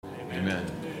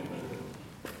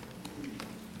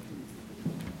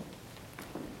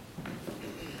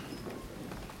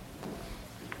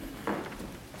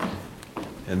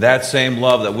And that same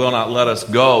love that will not let us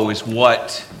go is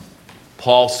what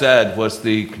Paul said was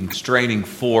the constraining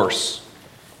force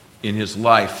in his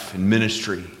life and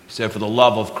ministry. He said, "For the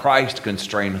love of Christ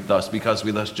constraineth us, because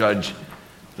we thus judge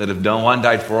that if no one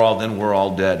died for all, then we're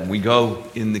all dead." And we go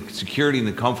in the security and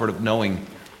the comfort of knowing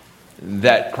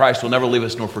that Christ will never leave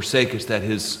us nor forsake us, that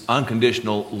his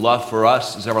unconditional love for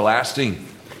us is everlasting.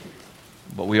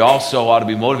 But we also ought to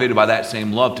be motivated by that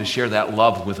same love to share that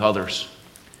love with others.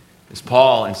 As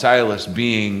Paul and Silas,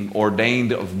 being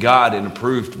ordained of God and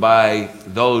approved by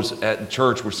those at the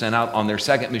church, were sent out on their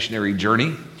second missionary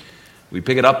journey. We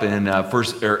pick it up in in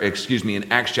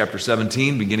Acts chapter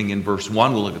 17, beginning in verse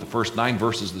 1. We'll look at the first 9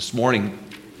 verses this morning.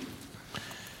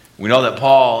 We know that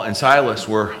Paul and Silas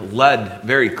were led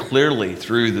very clearly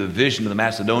through the vision of the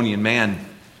Macedonian man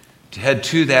to head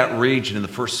to that region, and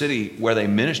the first city where they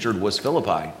ministered was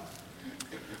Philippi.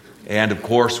 And of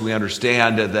course, we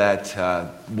understand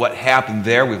that what happened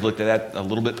there, we've looked at that a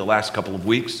little bit the last couple of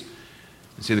weeks.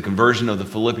 You see the conversion of the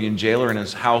Philippian jailer and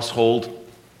his household.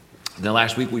 And then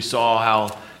last week we saw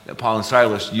how that Paul and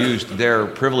Silas used their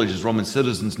privilege as Roman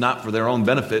citizens not for their own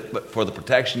benefit, but for the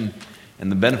protection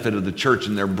and the benefit of the church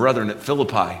and their brethren at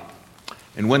Philippi.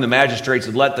 And when the magistrates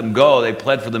had let them go, they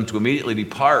pled for them to immediately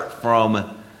depart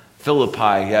from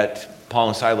Philippi, yet Paul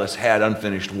and Silas had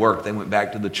unfinished work. They went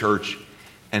back to the church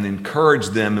and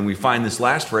encouraged them, and we find this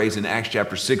last phrase in Acts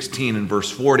chapter 16 and verse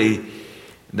 40,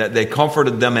 that they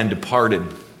comforted them and departed.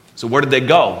 So where did they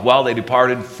go? Well, they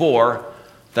departed for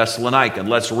Thessalonica.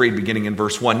 Let's read beginning in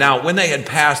verse 1. Now, when they had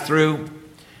passed through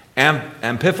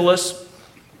Amphipolis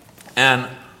and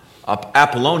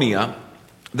Apollonia,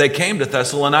 they came to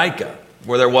Thessalonica,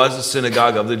 where there was a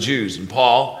synagogue of the Jews. And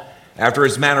Paul, after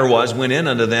his manner was, went in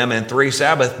unto them, and 3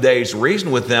 Sabbath days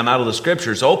reasoned with them out of the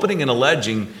Scriptures, opening and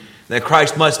alleging that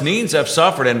Christ must needs have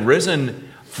suffered and risen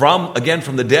again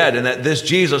from the dead, and that this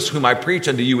Jesus whom I preach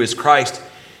unto you is Christ.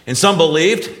 And some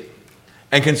believed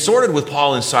and consorted with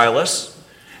Paul and Silas,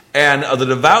 and of the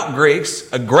devout Greeks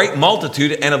a great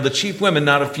multitude, and of the chief women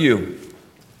not a few.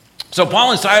 So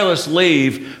Paul and Silas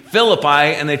leave Philippi,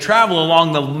 and they travel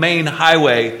along the main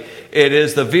highway. It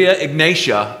is the Via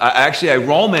Egnatia, actually a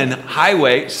Roman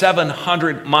highway,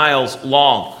 700 miles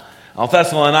long. Now,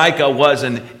 Thessalonica was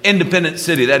an independent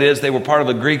city. That is, they were part of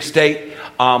a Greek state,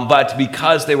 but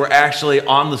because they were actually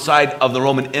on the side of the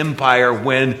Roman Empire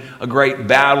when a great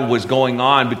battle was going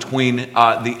on between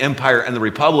the empire and the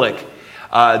republic,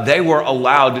 they were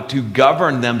allowed to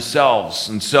govern themselves.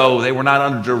 And so they were not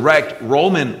under direct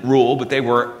Roman rule, but they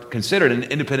were considered an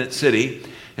independent city.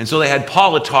 And so they had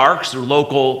politarchs, or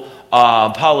local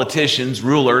politicians,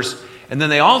 rulers. And then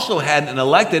they also had an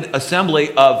elected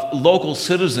assembly of local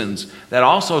citizens that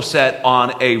also sat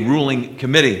on a ruling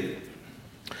committee.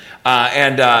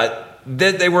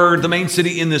 They were the main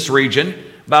city in this region,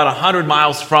 about 100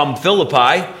 miles from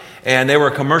Philippi, and they were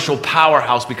a commercial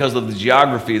powerhouse because of the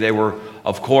geography. They were,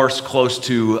 of course, close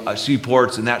to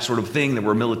seaports and that sort of thing. There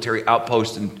were military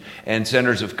outposts and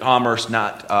centers of commerce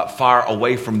not far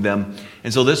away from them.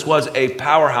 And so this was a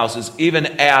powerhouse. Even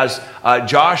as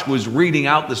Josh was reading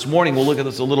out this morning, we'll look at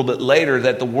this a little bit later,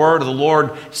 that the word of the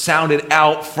Lord sounded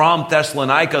out from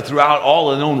Thessalonica throughout all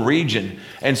the known region.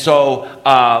 And so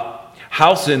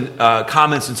Howson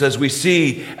comments and says, we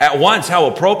see at once how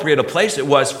appropriate a place it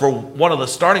was for one of the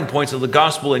starting points of the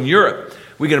gospel in Europe.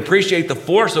 We can appreciate the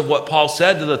force of what Paul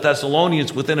said to the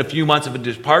Thessalonians within a few months of a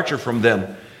departure from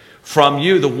them. From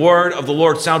you, the word of the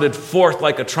Lord sounded forth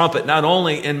like a trumpet, not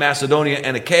only in Macedonia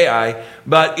and Achaia,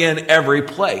 but in every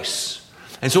place.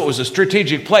 And so it was a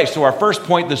strategic place. So our first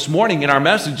point this morning in our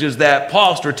message is that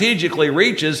Paul strategically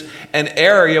reaches an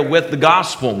area with the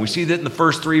gospel. We see that in the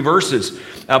first 3 verses.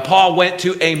 Paul went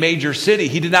to a major city.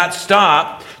 He did not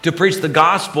stop to preach the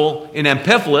gospel in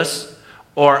Amphipolis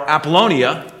or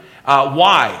Apollonia.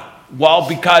 Why? Well,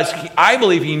 because I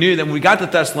believe he knew that when we got to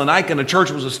Thessalonica and the church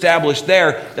was established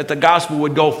there, that the gospel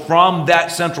would go from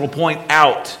that central point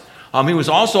out. He was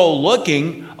also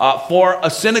looking for a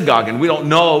synagogue, and we don't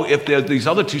know if these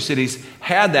other 2 cities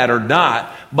had that or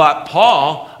not. But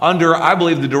Paul, under, I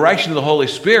believe, the direction of the Holy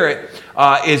Spirit,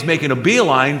 is making a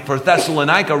beeline for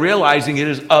Thessalonica, realizing it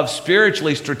is of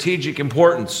spiritually strategic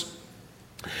importance.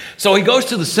 So he goes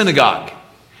to the synagogue.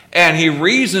 And he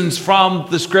reasons from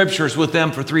the Scriptures with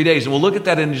them for 3 days. And we'll look at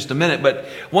that in just a minute. But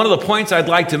one of the points I'd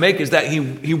like to make is that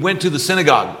he went to the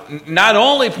synagogue. Not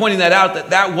only pointing that out,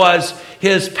 that was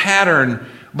his pattern,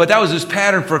 but that was his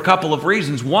pattern for a couple of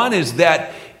reasons. One is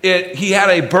that he had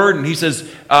a burden. He says,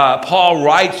 Paul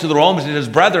writes to the Romans, and his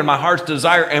brethren, my heart's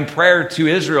desire and prayer to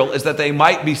Israel is that they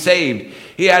might be saved.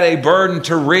 He had a burden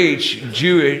to reach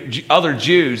other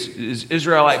Jews, his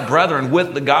Israelite brethren,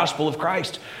 with the gospel of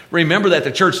Christ. Remember that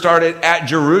the church started at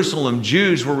Jerusalem.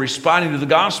 Jews were responding to the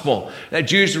gospel. That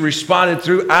Jews responded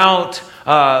throughout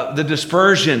the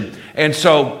dispersion. And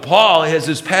so Paul, as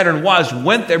his pattern was,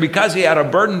 went there because he had a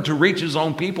burden to reach his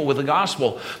own people with the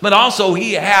gospel. But also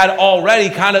he had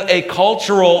already kind of a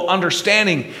cultural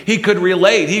understanding. He could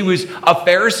relate. He was a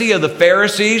Pharisee of the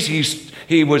Pharisees.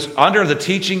 He was under the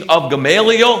teaching of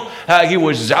Gamaliel. He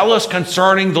was zealous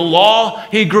concerning the law.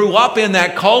 He grew up in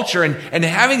that culture, and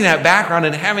having that background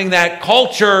and having that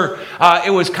culture,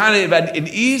 it was kind of an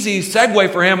easy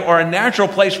segue for him, or a natural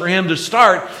place for him to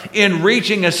start in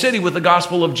reaching a city with the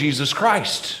gospel of Jesus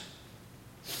Christ.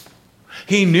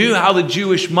 He knew how the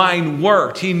Jewish mind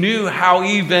worked. He knew how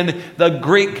even the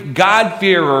Greek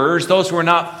God-fearers, those who were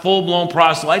not full-blown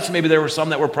proselytes, maybe there were some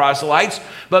that were proselytes,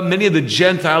 but many of the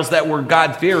Gentiles that were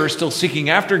God-fearers, still seeking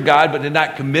after God, but had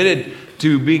not committed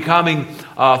to becoming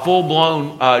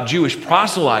full-blown Jewish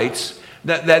proselytes,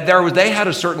 they had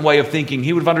a certain way of thinking.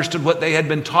 He would have understood what they had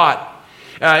been taught.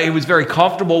 He was very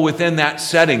comfortable within that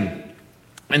setting.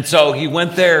 And so he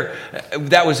went there.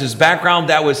 That was his background.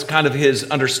 That was kind of his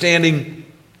understanding.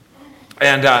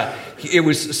 And it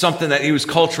was something that he was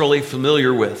culturally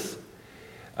familiar with.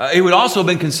 He would also have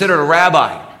been considered a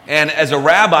rabbi. And as a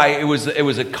rabbi, it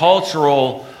was a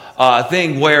cultural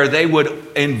thing where they would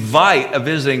invite a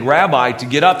visiting rabbi to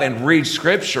get up and read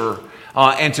Scripture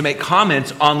and to make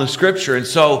comments on the Scripture. And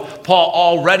so Paul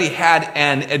already had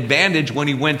an advantage when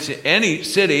he went to any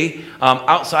city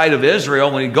outside of Israel.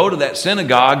 When he'd go to that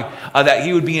synagogue, that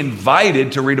he would be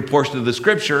invited to read a portion of the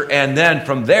Scripture, and then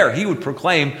from there he would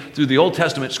proclaim through the Old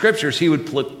Testament Scriptures, he would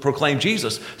proclaim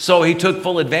Jesus. So he took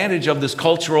full advantage of this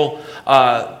cultural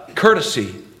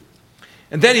courtesy.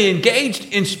 And then he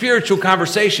engaged in spiritual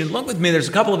conversation. Look with me, there's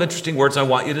a couple of interesting words I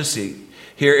want you to see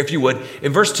here, if you would.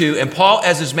 In verse 2, and Paul,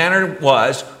 as his manner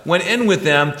was, went in with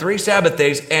them 3 Sabbath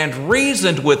days and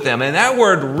reasoned with them. And that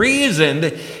word reasoned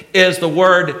is the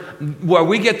word where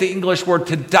we get the English word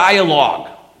to dialogue.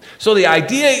 So the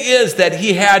idea is that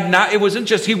it wasn't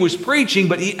just he was preaching,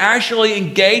 but he actually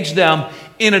engaged them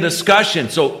in a discussion.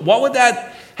 So what would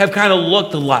that have kind of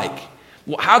looked like?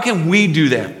 Well, how can we do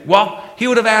that? Well, he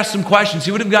would have asked some questions.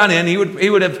 He would have gone in, he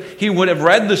would have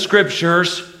read the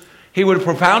Scriptures. He would have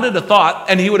propounded a thought,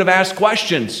 and he would have asked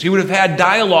questions. He would have had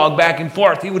dialogue back and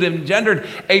forth. He would have engendered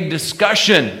a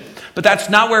discussion. But that's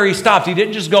not where he stopped. He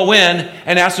didn't just go in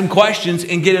and ask some questions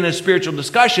and get in a spiritual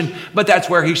discussion, but that's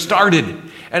where he started.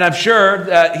 And I'm sure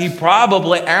that he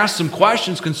probably asked some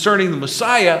questions concerning the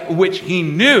Messiah, which he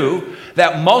knew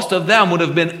that most of them would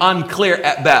have been unclear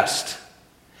at best.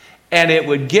 And it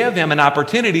would give him an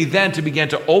opportunity then to begin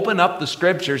to open up the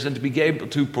Scriptures and to be able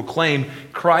to proclaim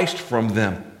Christ from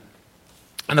them.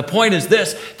 And the point is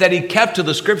this, that he kept to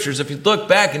the Scriptures. If you look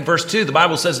back in verse 2, the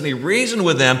Bible says, and he reasoned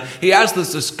with them. He has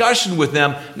this discussion with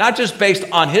them, not just based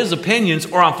on his opinions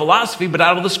or on philosophy, but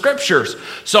out of the Scriptures.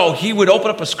 So he would open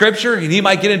up a Scripture, and he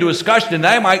might get into a discussion, and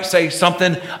I might say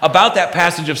something about that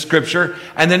passage of Scripture,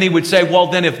 and then he would say, well,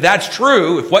 then if that's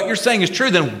true, if what you're saying is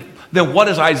true, then what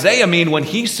does Isaiah mean when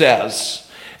he says?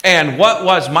 And what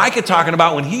was Micah talking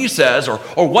about when he says, or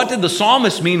what did the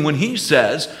psalmist mean when he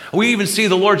says? We even see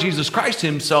the Lord Jesus Christ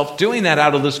himself doing that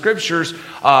out of the Scriptures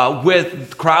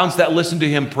with crowds that listen to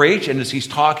him preach, and as he's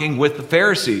talking with the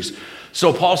Pharisees.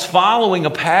 So Paul's following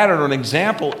a pattern or an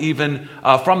example even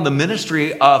from the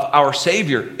ministry of our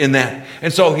Savior in that.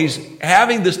 And so he's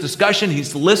having this discussion,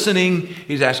 he's listening,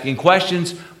 he's asking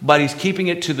questions, but he's keeping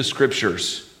it to the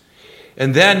Scriptures.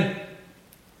 And then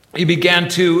he began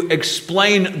to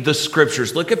explain the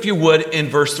Scriptures. Look, if you would, in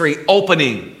verse 3,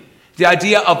 opening. The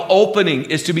idea of opening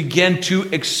is to begin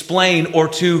to explain or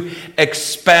to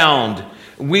expound.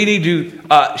 We need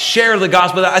to share the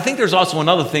gospel. I think there's also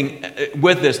another thing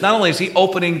with this. Not only is he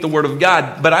opening the Word of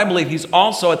God, but I believe he's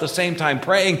also at the same time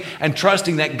praying and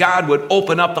trusting that God would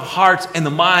open up the hearts and the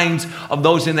minds of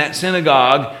those in that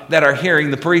synagogue that are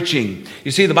hearing the preaching. You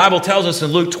see, the Bible tells us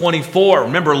in Luke 24,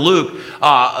 remember Luke,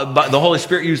 the Holy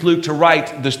Spirit used Luke to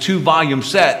write this 2-volume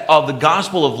set of the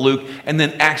Gospel of Luke and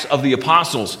then Acts of the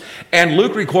Apostles. And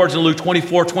Luke records in Luke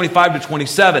 24, 25 to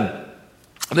 27,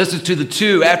 this is to the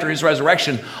two after his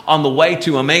resurrection on the way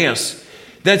to Emmaus.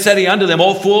 Then said he unto them,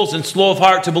 O fools and slow of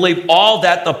heart to believe all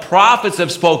that the prophets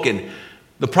have spoken.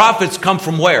 The prophets come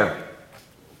from where?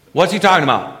 What's he talking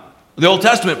about? The Old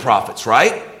Testament prophets,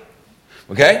 right?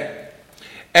 Okay?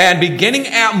 And beginning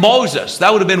at Moses,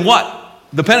 that would have been what?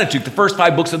 the Pentateuch, the first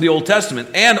 5 books of the Old Testament,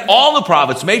 and all the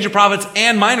prophets, major prophets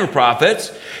and minor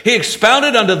prophets. He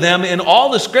expounded unto them in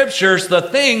all the scriptures the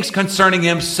things concerning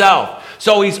himself.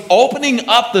 So he's opening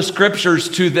up the scriptures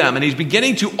to them, and he's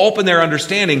beginning to open their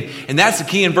understanding. And that's the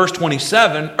key in verse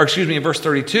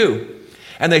 32.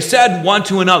 And they said one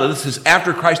to another, this is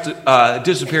after Christ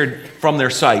disappeared from their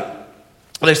sight.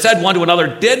 They said one to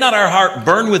another, did not our heart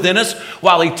burn within us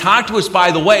while he talked to us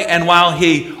by the way, and while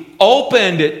he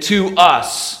opened to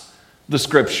us the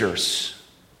scriptures?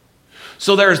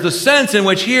 So there's the sense in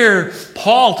which here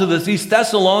Paul to these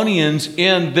Thessalonians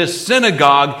in this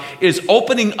synagogue is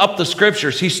opening up the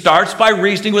scriptures. He starts by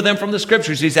reasoning with them from the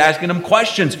scriptures. He's asking them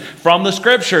questions from the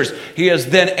scriptures. He is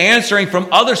then answering from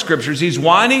other scriptures. He's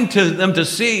wanting them to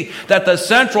see that the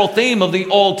central theme of the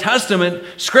Old Testament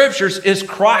scriptures is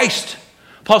Christ.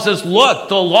 Paul says, look,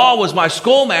 the law was my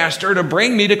schoolmaster to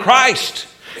bring me to Christ.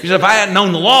 He said, if I hadn't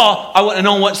known the law, I wouldn't have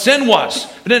known what sin was.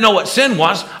 If I didn't know what sin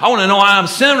was, I wouldn't have known I'm a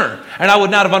sinner. And I would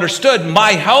not have understood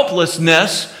my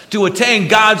helplessness to attain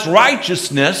God's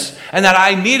righteousness and that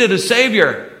I needed a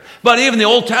Savior. But even the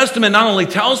Old Testament not only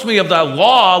tells me of the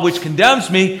law which condemns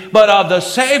me, but of the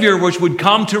Savior which would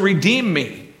come to redeem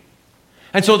me.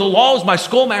 And so the law is my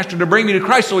schoolmaster to bring me to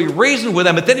Christ. So he reasoned with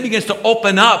them, but then he begins to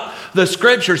open up the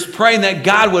scriptures, praying that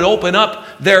God would open up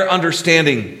their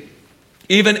understanding.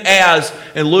 Even as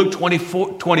in Luke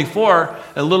 24,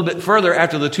 a little bit further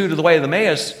after the two to the way of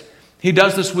Emmaus, he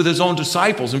does this with his own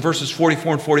disciples in verses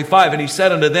 44 and 45. And he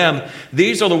said unto them,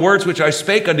 these are the words which I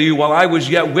spake unto you while I was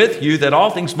yet with you, that all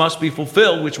things must be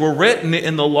fulfilled, which were written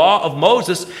in the law of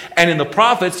Moses and in the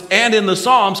prophets and in the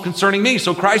Psalms concerning me.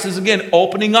 So Christ is again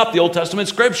opening up the Old Testament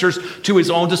scriptures to his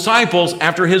own disciples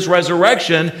after his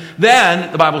resurrection. Then,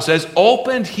 the Bible says,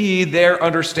 opened he their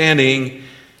understanding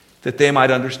that they might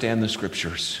understand the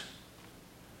scriptures.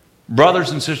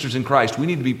 Brothers and sisters in Christ, we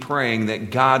need to be praying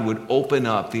that God would open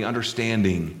up the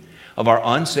understanding of our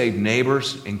unsaved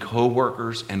neighbors and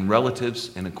co-workers and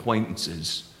relatives and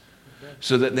acquaintances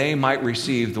so that they might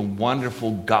receive the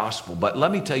wonderful gospel. But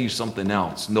let me tell you something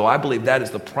else. Though I believe that is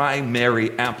the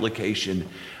primary application,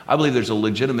 I believe there's a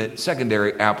legitimate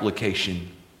secondary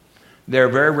application. There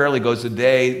very rarely goes a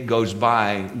day goes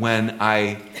by when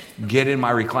I get in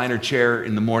my recliner chair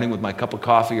in the morning with my cup of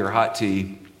coffee or hot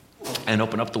tea and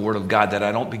open up the Word of God that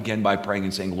I don't begin by praying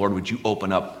and saying, Lord, would you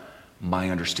open up my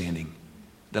understanding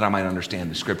that I might understand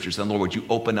the scriptures? And Lord, would you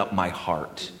open up my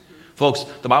heart? Folks,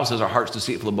 the Bible says our heart's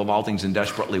deceitful above all things and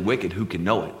desperately wicked. Who can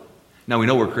know it? Now we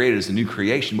know we're created as a new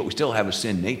creation, but we still have a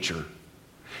sin nature.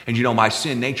 And you know, my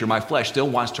sin nature, my flesh still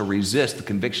wants to resist the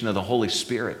conviction of the Holy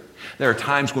Spirit. There are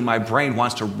times when my brain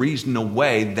wants to reason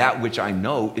away that which I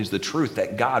know is the truth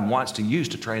that God wants to use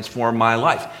to transform my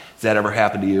life. Has that ever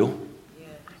happened to you? Yeah.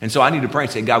 And so I need to pray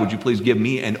and say, God, would you please give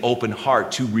me an open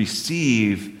heart to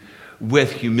receive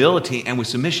with humility and with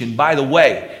submission. By the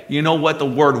way, you know what the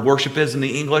word worship is in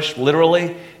the English?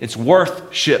 Literally, it's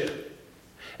worthship.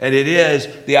 And it is,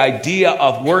 the idea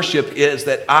of worship is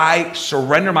that I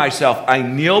surrender myself. I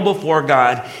kneel before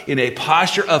God in a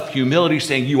posture of humility,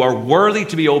 saying, you are worthy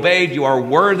to be obeyed. You are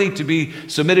worthy to be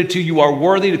submitted to. You are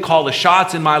worthy to call the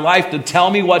shots in my life, to tell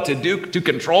me what to do, to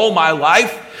control my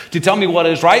life, to tell me what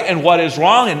is right and what is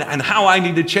wrong and how I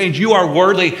need to change. You are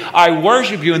worthy. I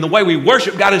worship you. And the way we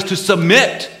worship God is to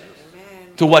submit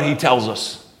to what he tells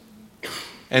us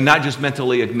and not just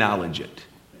mentally acknowledge it.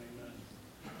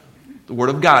 The Word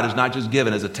of God is not just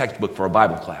given as a textbook for a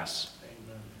Bible class.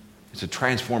 It's a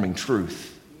transforming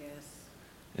truth.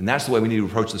 And that's the way we need to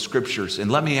approach the Scriptures. And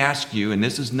let me ask you, and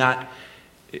this is not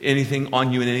anything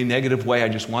on you in any negative way, I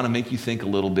just want to make you think a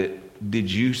little bit. Did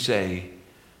you say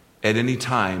at any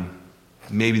time,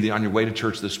 maybe on your way to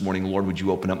church this morning, Lord, would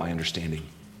you open up my understanding?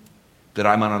 That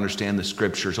I might understand the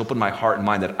Scriptures. Open my heart and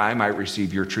mind that I might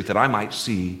receive your truth, that I might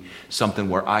see something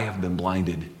where I have been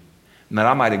blinded. And that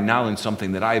I might acknowledge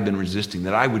something that I have been resisting,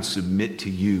 that I would submit to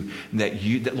you,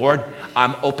 that Lord,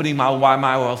 I'm opening my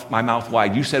mouth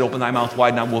wide. You said, open thy mouth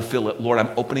wide and I will fill it. Lord, I'm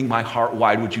opening my heart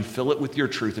wide. Would you fill it with your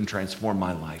truth and transform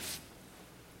my life?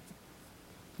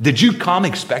 Did you come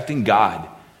expecting God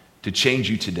to change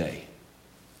you today?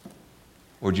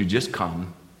 Or did you just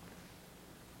come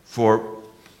for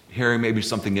hearing maybe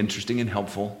something interesting and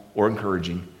helpful or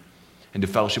encouraging and to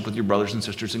fellowship with your brothers and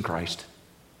sisters in Christ?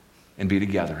 And be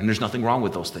together. And there's nothing wrong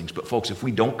with those things. But folks, if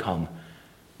we don't come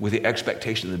with the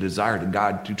expectation, the desire to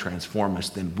God to transform us,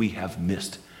 then we have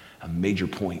missed a major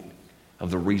point of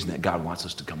the reason that God wants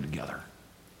us to come together.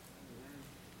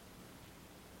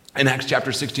 In Acts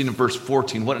chapter 16 and verse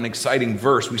 14, what an exciting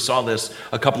verse. We saw this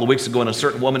a couple of weeks ago, and a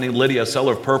certain woman named Lydia, a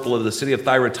seller of purple of the city of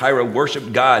Thyatira,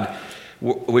 worshiped God,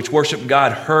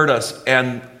 heard us,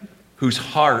 and whose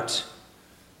heart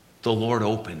the Lord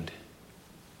opened,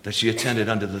 that she attended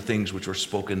unto the things which were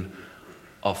spoken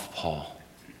of Paul.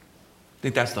 I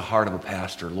think that's the heart of a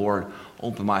pastor. Lord,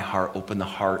 open my heart, open the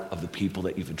heart of the people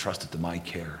that you've entrusted to my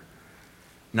care.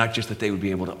 Not just that they would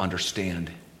be able to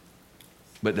understand,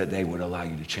 but that they would allow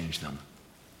you to change them.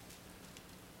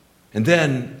 And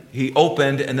then he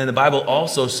opened, and then the Bible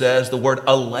also says the word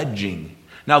alleging.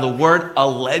 Now, the word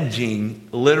alleging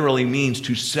literally means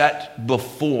to set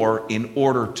before in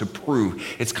order to prove.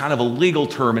 It's kind of a legal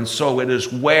term, and so it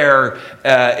is where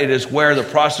the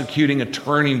prosecuting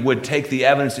attorney would take the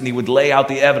evidence and he would lay out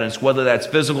the evidence, whether that's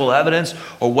physical evidence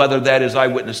or whether that is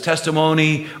eyewitness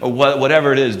testimony or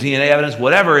whatever it is, DNA evidence,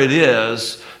 whatever it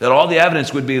is, that all the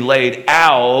evidence would be laid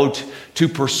out to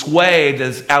persuade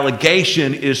this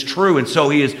allegation is true. And so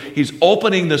he's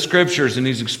opening the scriptures and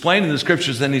he's explaining the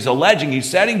scriptures and he's alleging, he's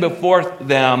setting before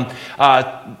them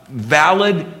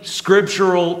valid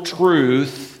scriptural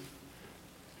truth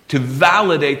to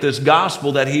validate this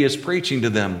gospel that he is preaching to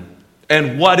them.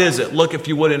 And what is it? Look, if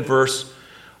you would, in verse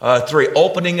 3,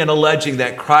 opening and alleging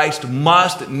that Christ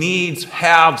must needs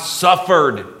have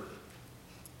suffered.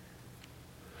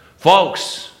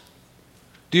 Folks,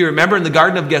 do you remember in the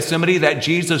Garden of Gethsemane that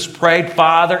Jesus prayed,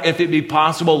 Father, if it be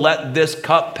possible, let this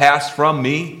cup pass from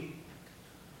me?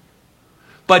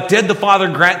 But did the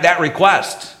Father grant that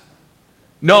request?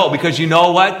 No, because you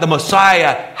know what? The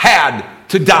Messiah had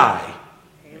to die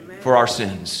for our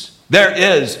sins. There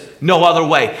is no other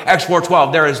way. Acts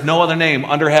 4:12, there is no other name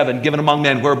under heaven given among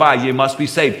men whereby ye must be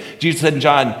saved. Jesus said in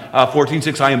John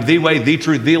 14:6, I am the way, the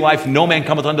truth, the life. No man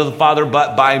cometh unto the Father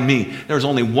but by me. There's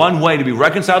only one way to be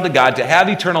reconciled to God, to have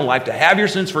eternal life, to have your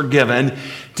sins forgiven,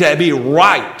 to be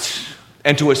right,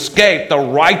 and to escape the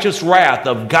righteous wrath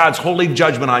of God's holy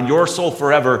judgment on your soul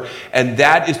forever. And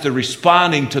that is the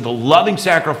responding to the loving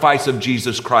sacrifice of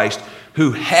Jesus Christ,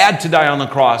 who had to die on the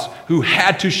cross, who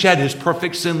had to shed his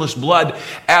perfect sinless blood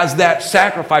as that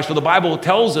sacrifice. For the Bible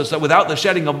tells us that without the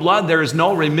shedding of blood, there is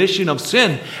no remission of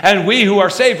sin. And we who are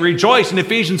saved rejoice in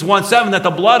Ephesians 1:7 that the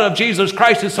blood of Jesus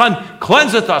Christ, his Son,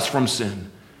 cleanseth us from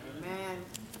sin. Amen.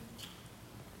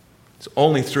 It's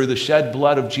only through the shed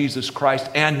blood of Jesus Christ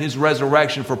and his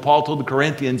resurrection. For Paul told the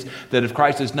Corinthians that if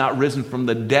Christ is not risen from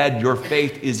the dead, your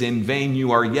faith is in vain.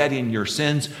 You are yet in your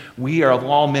sins. We are of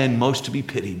all men most to be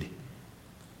pitied.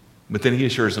 But then he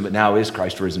assures them that now is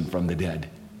Christ risen from the dead.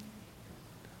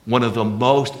 One of the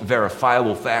most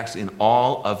verifiable facts in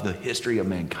all of the history of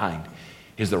mankind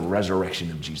is the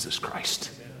resurrection of Jesus Christ.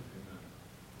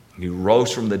 He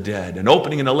rose from the dead, and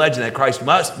opening and alleging that Christ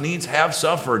must needs have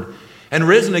suffered and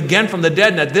risen again from the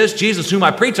dead, and that this Jesus whom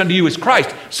I preach unto you is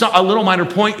Christ. So, a little minor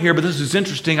point here, but this is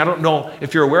interesting. I don't know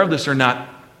if you're aware of this or not.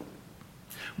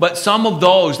 But some of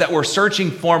those that were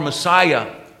searching for Messiah,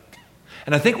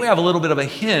 and I think we have a little bit of a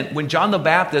hint when John the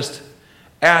Baptist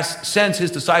sends his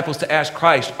disciples to ask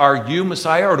Christ, are you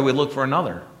Messiah or do we look for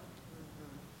another?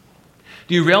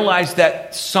 Do you realize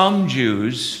that some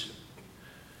Jews,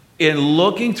 in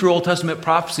looking through Old Testament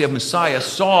prophecy of Messiah,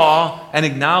 saw and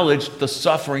acknowledged the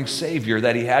suffering Savior,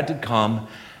 that he had to come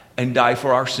and die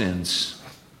for our sins,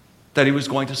 that he was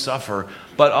going to suffer.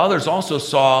 But others also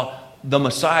saw the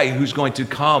Messiah who's going to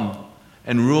come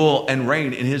and rule and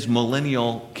reign in his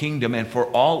millennial kingdom and for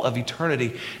all of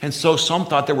eternity. And so some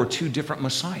thought there were two different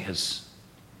Messiahs.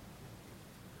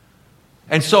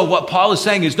 And so what Paul is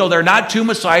saying is, no, there are not two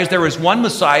Messiahs. There is one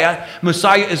Messiah.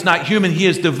 Messiah is not human. He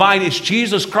is divine. It's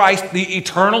Jesus Christ, the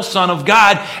eternal Son of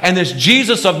God. And this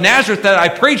Jesus of Nazareth that I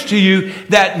preach to you,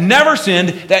 that never sinned,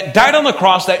 that died on the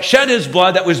cross, that shed his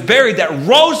blood, that was buried, that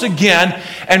rose again.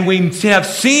 And we have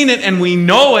seen it and we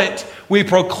know it. We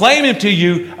proclaim him to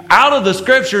you out of the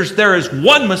scriptures. There is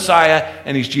one Messiah,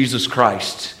 and he's Jesus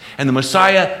Christ. And the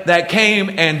Messiah that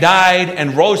came and died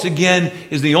and rose again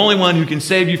is the only one who can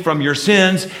save you from your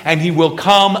sins. And he will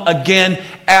come again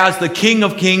as the King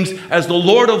of Kings, as the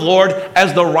Lord of Lords,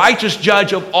 as the righteous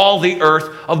judge of all the earth,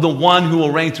 of the one who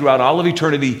will reign throughout all of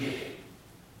eternity.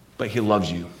 But he loves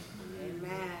you.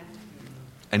 Amen.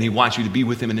 And he wants you to be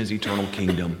with him in his eternal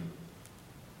kingdom.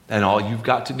 And all you've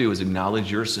got to do is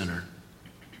acknowledge you're a sinner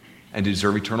and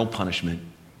deserve eternal punishment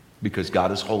because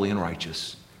God is holy and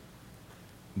righteous.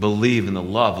 Believe in the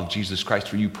love of Jesus Christ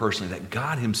for you personally, that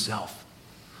God himself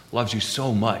loves you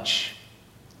so much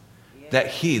that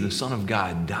he, the Son of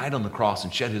God, died on the cross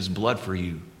and shed his blood for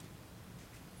you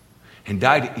and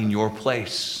died in your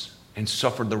place and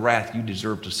suffered the wrath you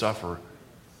deserve to suffer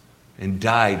and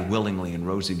died willingly and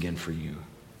rose again for you.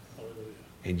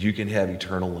 And you can have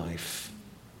eternal life.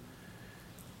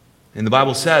 And the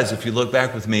Bible says, if you look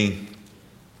back with me,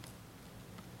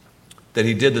 that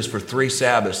he did this for 3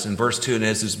 Sabbaths. In verse 2,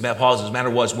 and Paul's manner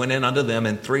was, went in unto them,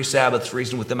 and 3 Sabbaths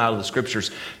reasoned with them out of the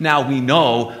Scriptures. Now we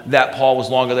know that Paul was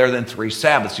longer there than 3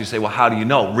 Sabbaths. You say, well, how do you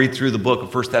know? Read through the book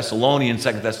of 1 Thessalonians,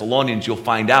 2 Thessalonians, you'll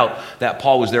find out that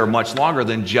Paul was there much longer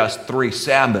than just 3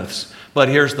 Sabbaths. But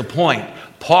here's the point.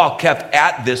 Paul kept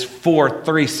at this for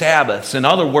 3 Sabbaths. In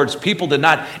other words, people did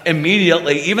not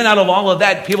immediately, even out of all of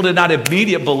that, people did not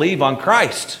immediately believe on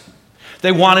Christ.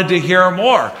 They wanted to hear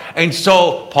more. And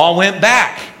so Paul went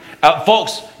back.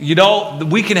 Folks, you know,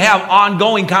 we can have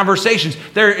ongoing conversations.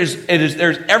 There's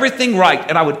everything right.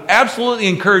 And I would absolutely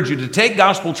encourage you to take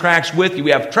gospel tracts with you. We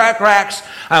have tract racks.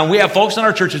 We have folks in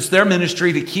our church, it's their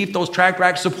ministry to keep those tract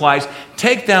rack supplies.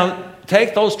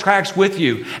 Take those tracts with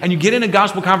you, and you get in a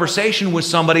gospel conversation with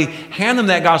somebody, hand them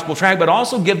that gospel tract, but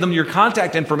also give them your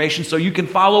contact information so you can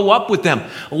follow up with them.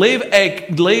 Leave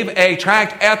a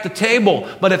tract at the table,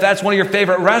 but if that's one of your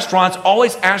favorite restaurants,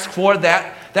 always ask for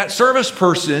that service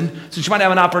person, since you might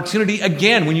have an opportunity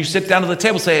again when you sit down at the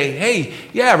table. Say, hey,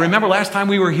 yeah, remember last time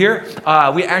we were here?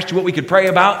 We asked you what we could pray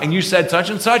about, and you said such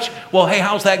and such. Well, hey,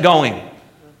 how's that going?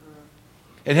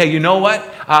 And hey, you know what?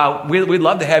 We'd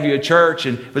love to have you at church.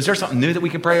 And is there something new that we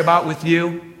can pray about with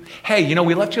you? Hey, you know,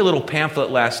 we left you a little pamphlet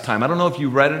last time. I don't know if you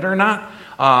read it or not,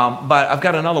 but I've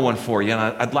got another one for you. And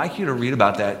I'd like you to read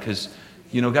about that because,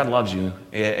 you know, God loves you.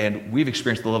 And we've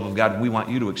experienced the love of God. We want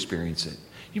you to experience it.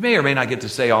 You may or may not get to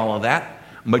say all of that,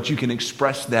 but you can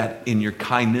express that in your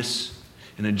kindness,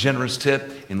 in a generous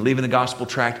tip, in leaving the gospel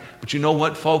tract. But you know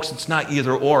what, folks? It's not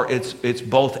either or. It's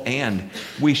both and.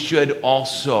 We should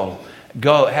also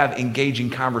go have engaging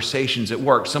conversations at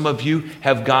work. Some of you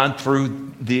have gone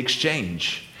through the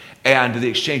Exchange, and the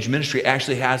Exchange ministry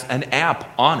actually has an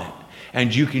app on it.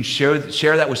 And you can share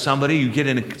that with somebody. You get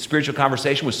in a spiritual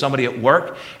conversation with somebody at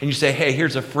work, and you say, hey,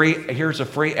 here's a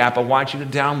free app. I want you to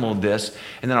download this.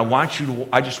 And then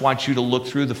I just want you to look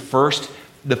through the first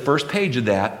page of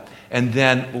that. And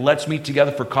then let's meet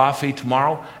together for coffee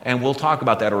tomorrow, and we'll talk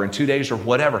about that, or in 2 days or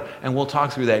whatever, and we'll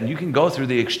talk through that. And you can go through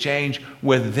the Exchange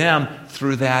with them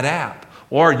through that app.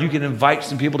 Or you can invite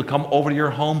some people to come over to your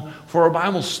home for a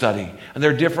Bible study. And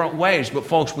there are different ways. But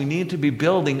folks, we need to be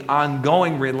building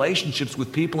ongoing relationships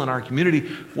with people in our community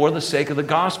for the sake of the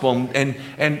gospel.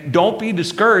 And don't be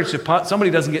discouraged if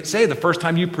somebody doesn't get saved the first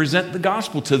time you present the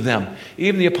gospel to them.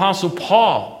 Even the Apostle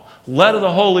Paul, led of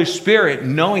the Holy Spirit,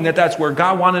 knowing that that's where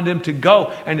God wanted him to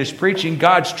go, and is preaching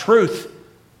God's truth.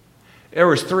 There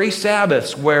was 3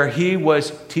 Sabbaths where he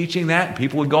was teaching that.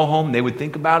 People would go home, they would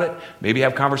think about it, maybe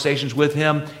have conversations with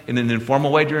him in an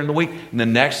informal way during the week. And the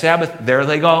next Sabbath, there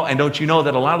they go. And don't you know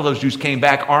that a lot of those Jews came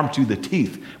back armed to the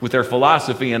teeth with their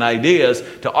philosophy and ideas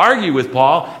to argue with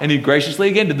Paul, and he graciously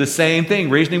again did the same thing,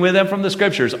 reasoning with them from the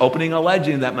Scriptures, opening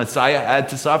alleging that Messiah had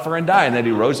to suffer and die, and that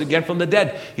he rose again from the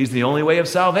dead. He's the only way of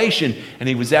salvation. And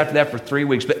he was after that for 3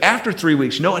 weeks. But after 3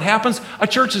 weeks, you know what happens? A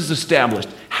church is established.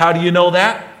 How do you know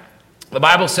that? The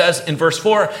Bible says in verse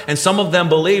 4, and some of them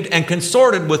believed and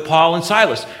consorted with Paul and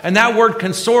Silas. And that word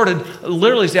consorted,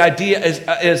 literally the idea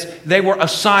is they were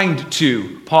assigned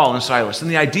to Paul and Silas. And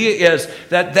the idea is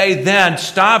that they then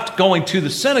stopped going to the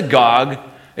synagogue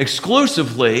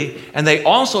exclusively, and they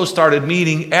also started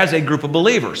meeting as a group of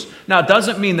believers. Now, it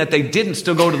doesn't mean that they didn't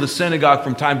still go to the synagogue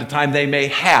from time to time. They may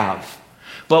have.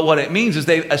 But what it means is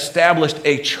they established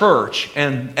a church,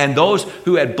 and those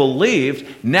who had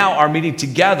believed now are meeting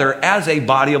together as a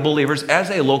body of believers, as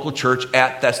a local church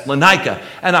at Thessalonica.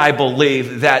 And I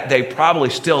believe that they probably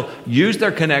still used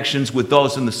their connections with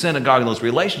those in the synagogue and those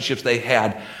relationships they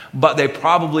had, but they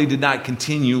probably did not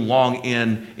continue long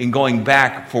in going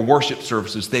back for worship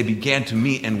services. They began to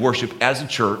meet and worship as a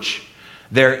church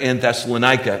there in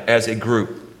Thessalonica as a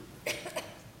group.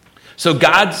 So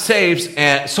God saves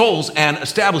souls and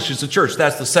establishes the church.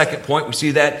 That's the second point. We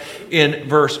see that in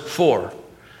verse 4.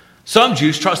 Some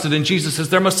Jews trusted in Jesus as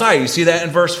their Messiah. You see that in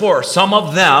verse 4. Some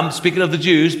of them, speaking of the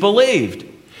Jews, believed.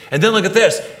 And then look at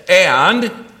this. And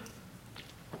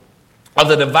of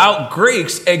the devout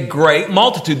Greeks, a great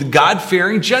multitude, the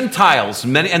God-fearing Gentiles.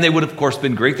 Many, and they would have, of course,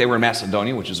 been Greek. They were in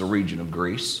Macedonia, which is a region of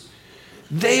Greece.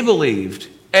 They believed.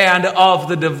 And of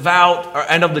the devout,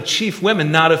 and of the chief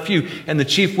women, not a few. And the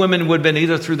chief women would have been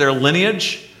either through their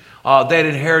lineage, they had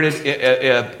inherited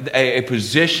a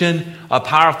position, a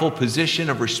powerful position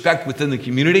of respect within the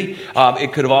community.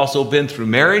 It could have also been through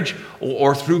marriage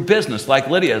or through business, like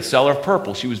Lydia, the seller of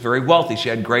purple. She was very wealthy. She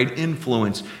had great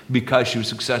influence because she was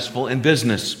successful in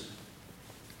business.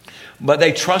 But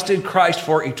they trusted Christ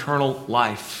for eternal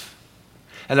life.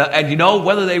 And you know,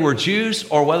 whether they were Jews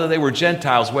or whether they were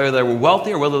Gentiles, whether they were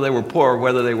wealthy or whether they were poor,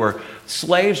 whether they were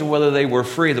slaves or whether they were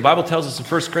free. The Bible tells us in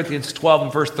 1 Corinthians 12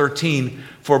 and verse 13,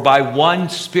 for by one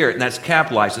Spirit, and that's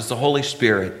capitalized, it's the Holy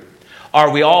Spirit, are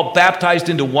we all baptized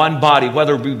into one body,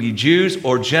 whether we be Jews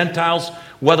or Gentiles,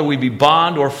 whether we be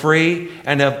bond or free,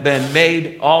 and have been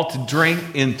made all to drink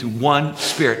into one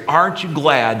Spirit. Aren't you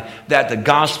glad that the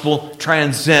gospel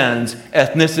transcends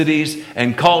ethnicities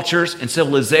and cultures and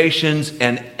civilizations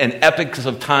and epochs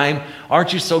of time?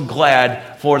 Aren't you so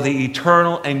glad for the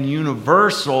eternal and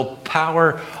universal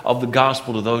power of the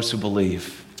gospel to those who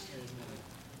believe?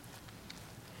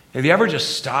 Have you ever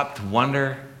just stopped to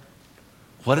wonder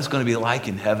what it's going to be like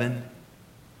in heaven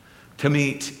to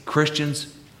meet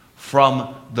Christians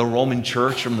from the Roman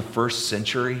church from the first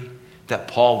century that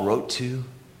Paul wrote to?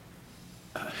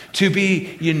 To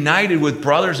be united with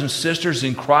brothers and sisters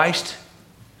in Christ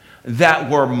that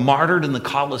were martyred in the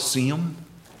Colosseum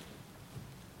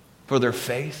for their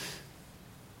faith?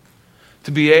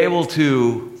 To be able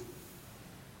to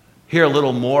hear a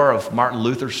little more of Martin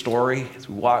Luther's story as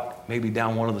we walk maybe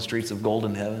down one of the streets of gold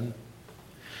in heaven?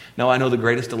 Now, I know the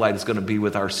greatest delight is going to be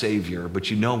with our Savior, but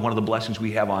you know one of the blessings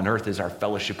we have on earth is our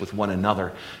fellowship with one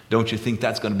another. Don't you think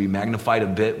that's going to be magnified a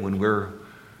bit when we're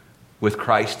with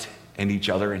Christ and each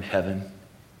other in heaven?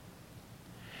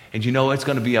 And you know, it's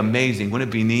going to be amazing. Wouldn't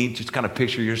it be neat? Just kind of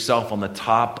picture yourself on the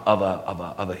top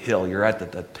of a hill. You're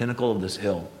at the pinnacle of this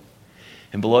hill.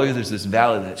 And below you, there's this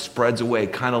valley that spreads away,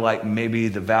 kind of like maybe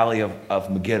the valley of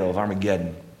Megiddo, of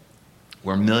Armageddon,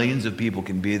 where millions of people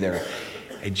can be there.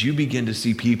 And you begin to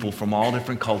see people from all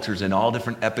different cultures and all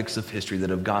different epochs of history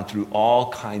that have gone through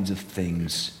all kinds of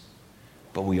things.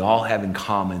 But we all have in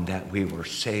common that we were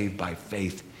saved by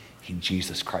faith in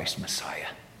Jesus Christ, Messiah.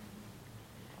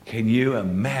 Can you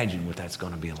imagine what that's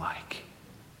going to be like?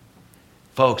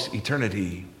 Folks,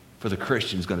 eternity for the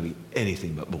Christian is going to be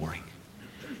anything but boring.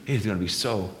 It's going to be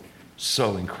so,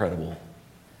 so incredible.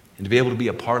 And to be able to be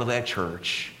a part of that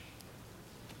church,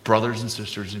 brothers and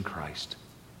sisters in Christ.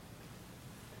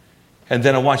 And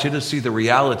then I want you to see the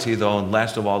reality, though, and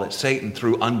last of all, that Satan,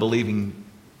 through unbelieving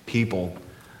people,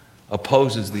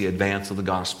 opposes the advance of the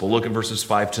gospel. Look at verses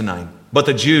 5 to 9. But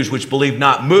the Jews which believed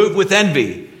not, moved with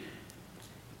envy,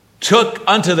 took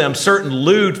unto them certain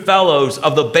lewd fellows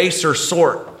of the baser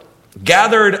sort,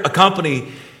 gathered a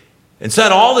company, and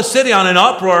set all the city on an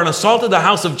uproar, and assaulted the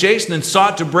house of Jason, and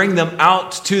sought to bring them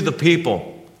out to the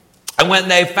people. And when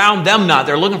they found them not,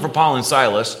 they're looking for Paul and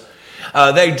Silas,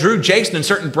 they drew Jason and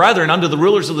certain brethren unto the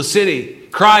rulers of the city,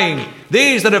 crying,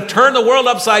 these that have turned the world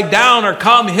upside down are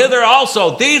come hither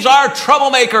also. These are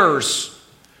troublemakers,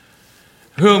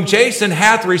 whom Jason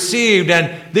hath received,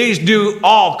 and these do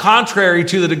all contrary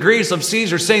to the degrees of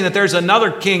Caesar, saying that there's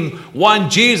another king, one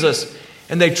Jesus.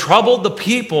 And they troubled the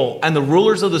people and the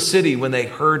rulers of the city when they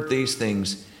heard these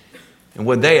things. And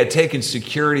when they had taken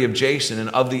security of Jason and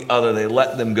of the other, they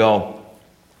let them go.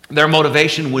 Their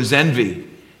motivation was envy.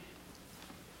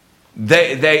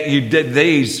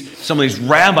 Some of these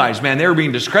rabbis, man, they were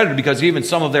being discredited because even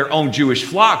some of their own Jewish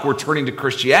flock were turning to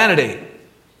Christianity.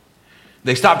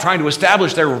 They stopped trying to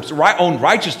establish their own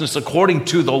righteousness according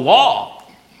to the law.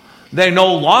 They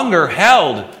no longer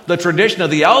held the tradition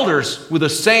of the elders with the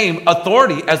same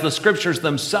authority as the scriptures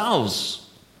themselves.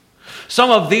 Some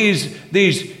of these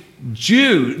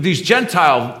Jews, these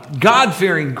Gentile,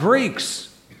 God-fearing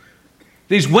Greeks,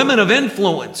 these women of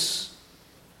influence,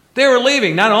 they were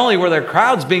leaving. Not only were their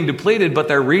crowds being depleted, but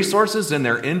their resources and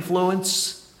their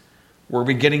influence were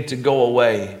beginning to go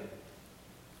away.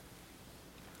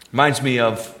 Reminds me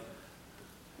of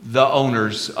the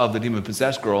owners of the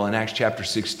demon-possessed girl in Acts chapter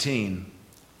 16.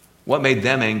 What made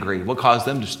them angry? What caused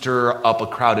them to stir up a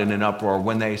crowd in an uproar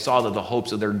when they saw that the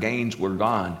hopes of their gains were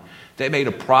gone? They made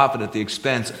a profit at the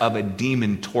expense of a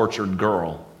demon-tortured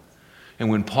girl. And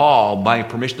when Paul, by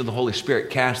permission of the Holy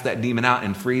Spirit, cast that demon out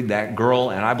and freed that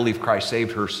girl, and I believe Christ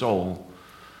saved her soul,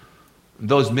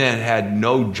 those men had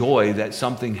no joy that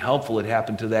something helpful had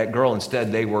happened to that girl.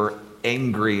 Instead, they were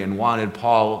angry and wanted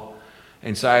Paul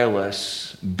and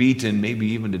Silas beaten,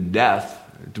 maybe even to death,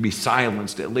 to be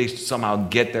silenced, at least somehow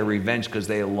get their revenge because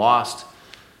they lost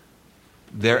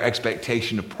their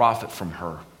expectation of profit from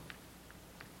her.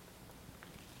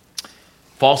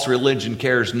 False religion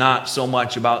cares not so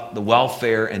much about the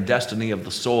welfare and destiny of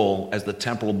the soul as the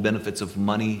temporal benefits of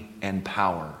money and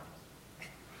power.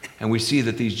 And we see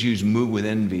that these Jews moved with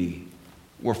envy,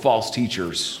 were false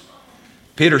teachers.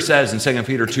 Peter says in 2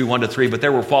 Peter 2, 1-3, but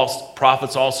there were false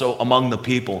prophets also among the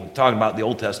people, talking about the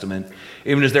Old Testament,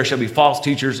 even as there shall be false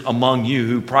teachers among you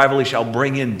who privately shall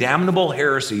bring in damnable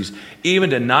heresies, even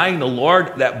denying the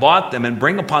Lord that bought them, and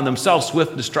bring upon themselves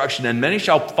swift destruction. And many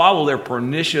shall follow their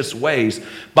pernicious ways,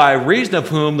 by reason of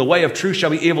whom the way of truth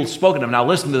shall be evil spoken of. Now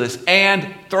listen to this. And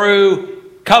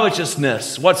through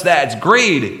covetousness. What's that? It's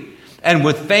greed. And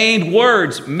with feigned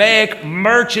words make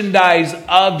merchandise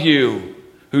of you,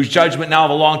 whose judgment now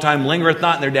of a long time lingereth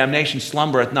not, and their damnation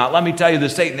slumbereth not. Let me tell you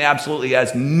that Satan absolutely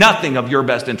has nothing of your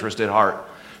best interest at heart.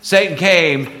 Satan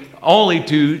came only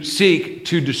to seek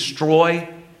to destroy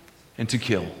and to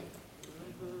kill.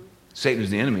 Satan is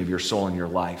the enemy of your soul and your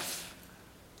life.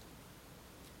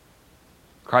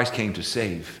 Christ came to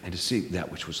save and to seek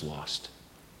that which was lost.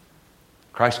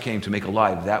 Christ came to make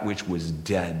alive that which was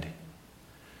dead,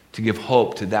 to give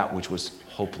hope to that which was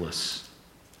hopeless.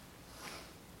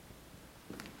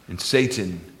 And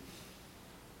Satan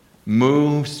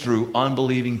moves through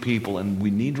unbelieving people. And we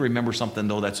need to remember something,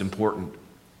 though, that's important.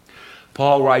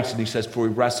 Paul writes and he says, for we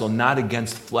wrestle not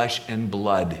against flesh and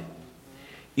blood.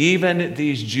 Even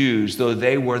these Jews, though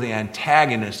they were the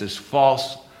antagonists as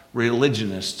false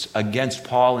religionists against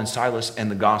Paul and Silas and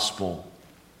the gospel,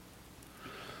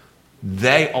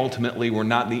 they ultimately were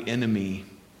not the enemy.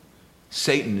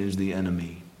 Satan is the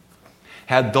enemy.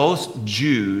 Had those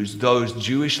Jews, those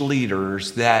Jewish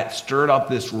leaders that stirred up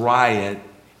this riot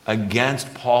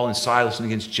against Paul and Silas and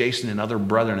against Jason and other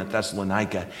brethren at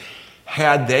Thessalonica,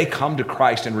 had they come to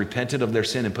Christ and repented of their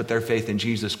sin and put their faith in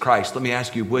Jesus Christ, let me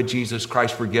ask you, would Jesus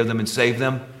Christ forgive them and save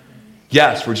them?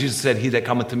 Yes, for Jesus said, he that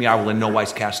cometh to me I will in no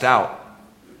wise cast out.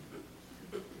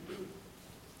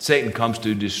 Satan comes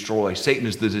to destroy. Satan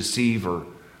is the deceiver.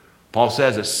 Paul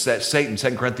says that Satan,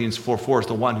 2 Corinthians 4:4, is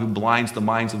the one who blinds the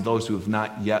minds of those who have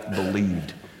not yet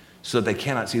believed, so that they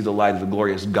cannot see the light of the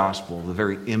glorious gospel, the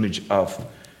very image of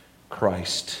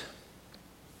Christ.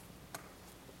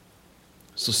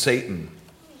 So Satan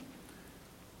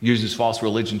uses false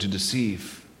religion to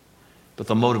deceive, but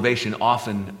the motivation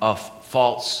often of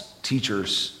false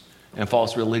teachers and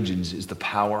false religions is the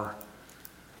power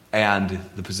and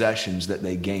the possessions that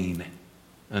they gain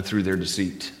through their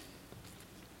deceit.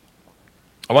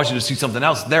 I want you to see something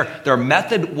else. Their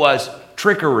method was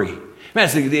trickery. Man,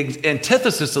 it's the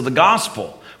antithesis of the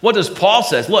gospel. What does Paul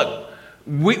say? Look,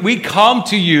 we come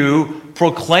to you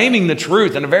proclaiming the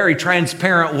truth in a very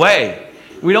transparent way.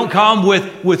 We don't come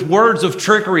with words of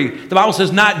trickery. The Bible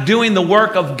says not doing the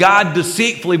work of God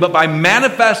deceitfully, but by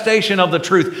manifestation of the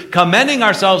truth, commending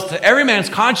ourselves to every man's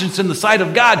conscience in the sight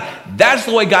of God. That's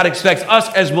the way God expects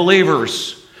us as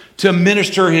believers to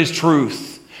minister his truth.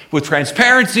 With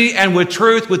transparency and with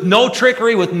truth, with no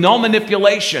trickery, with no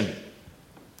manipulation.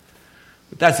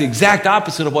 But that's the exact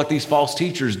opposite of what these false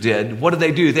teachers did. What did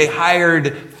they do? They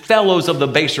hired fellows of the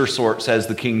baser sort, says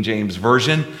the King James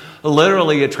Version.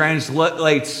 Literally, it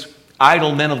translates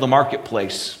idle men of the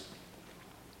marketplace.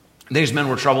 These men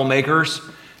were troublemakers.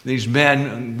 These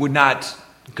men would not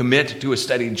commit to a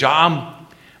steady job.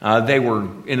 They were,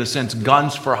 in a sense,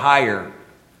 guns for hire.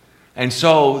 And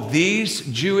so these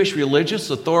Jewish religious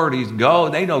authorities go,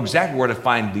 they know exactly where to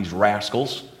find these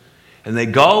rascals. And they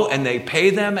go and they pay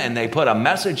them and they put a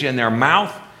message in their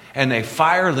mouth and they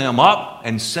fire them up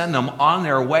and send them on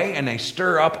their way and they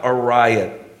stir up a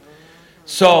riot.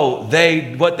 So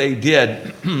what they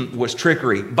did was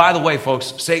trickery. By the way,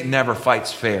 folks, Satan never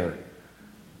fights fair.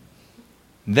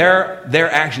 Their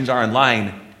actions are in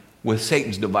line with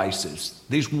Satan's devices.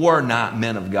 These were not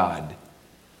men of God.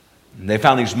 They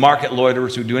found these market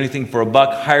loiterers who do anything for a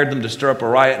buck, hired them to stir up a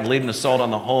riot and lead an assault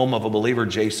on the home of a believer,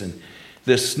 Jason.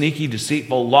 This sneaky,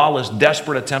 deceitful, lawless,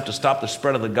 desperate attempt to stop the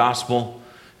spread of the gospel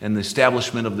and the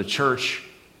establishment of the church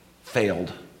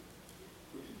failed.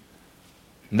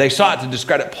 They sought to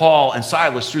discredit Paul and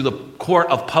Silas through the court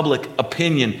of public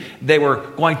opinion. They were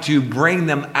going to bring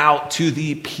them out to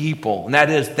the people, and that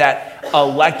is that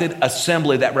elected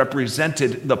assembly that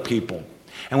represented the people.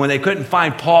 And when they couldn't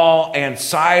find Paul and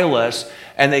Silas,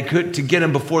 and they could to get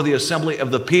them before the assembly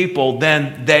of the people,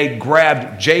 then they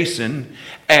grabbed Jason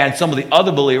and some of the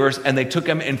other believers, and they took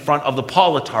him in front of the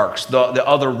politarchs, the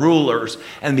other rulers,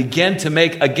 and began to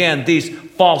make, again, these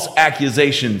false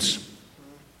accusations.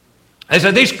 They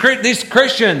said, these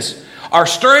Christians are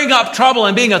stirring up trouble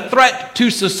and being a threat to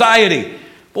society.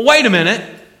 But wait a minute.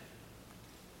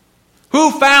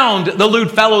 Who found the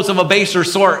lewd fellows of a baser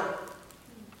sort?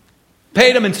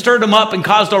 Paid them and stirred them up and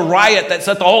caused a riot that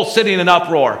set the whole city in an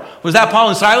uproar. Was that Paul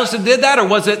and Silas that did that, or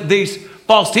was it these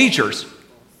false teachers?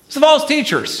 It's the false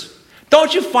teachers.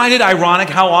 Don't you find it ironic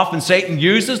how often Satan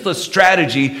uses the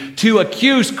strategy to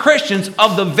accuse Christians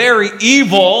of the very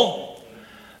evil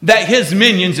that his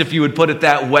minions, if you would put it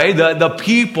that way, the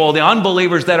people, the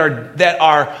unbelievers that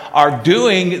are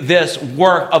doing this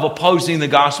work of opposing the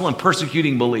gospel and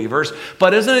persecuting believers.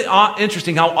 But isn't it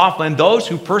interesting how often those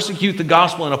who persecute the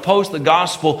gospel and oppose the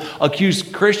gospel accuse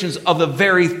Christians of the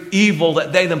very evil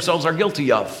that they themselves are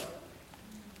guilty of?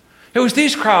 It was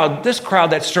this crowd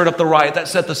that stirred up the riot, that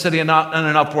set the city in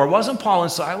an uproar. It wasn't Paul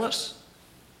and Silas.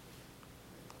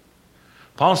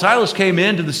 Paul and Silas came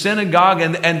into the synagogue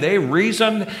and they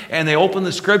reasoned and they opened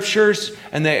the scriptures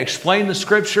and they explained the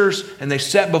scriptures and they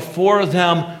set before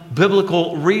them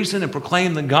biblical reason and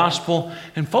proclaimed the gospel,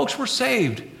 and folks were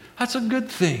saved. That's a good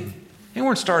thing. They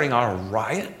weren't starting a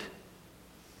riot.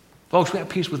 Folks, we have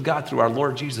peace with God through our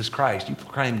Lord Jesus Christ. You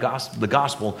proclaim the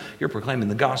gospel, you're proclaiming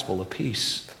the gospel of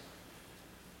peace.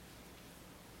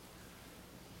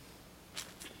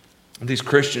 And these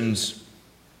Christians,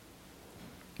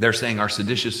 they're saying, are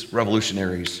seditious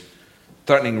revolutionaries,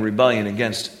 threatening rebellion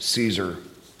against Caesar.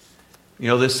 You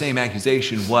know, this same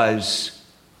accusation was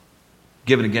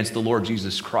given against the Lord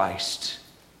Jesus Christ.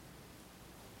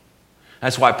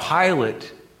 That's why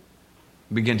Pilate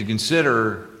began to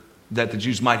consider that the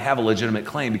Jews might have a legitimate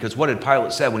claim, because what did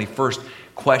Pilate say when he first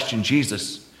questioned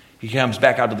Jesus? He comes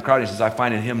back out to the crowd and he says, I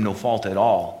find in him no fault at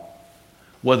all.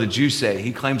 What did the Jews say?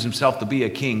 He claims himself to be a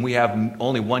king. We have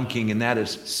only one king, and that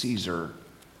is Caesar.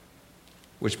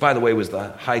 Which, by the way, was the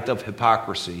height of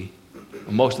hypocrisy.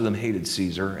 Most of them hated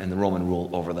Caesar and the Roman rule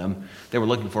over them. They were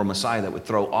looking for a Messiah that would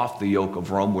throw off the yoke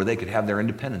of Rome where they could have their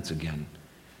independence again.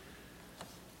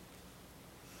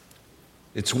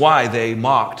 It's why they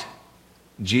mocked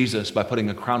Jesus by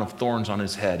putting a crown of thorns on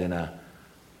his head and a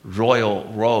royal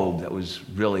robe that was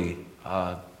really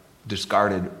a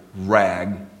discarded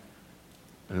rag.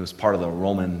 It was part of the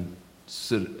Roman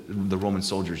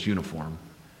soldier's uniform.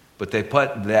 But they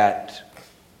put that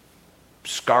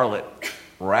scarlet,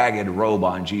 ragged robe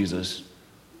on Jesus,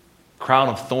 crown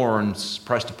of thorns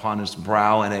pressed upon his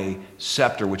brow, and a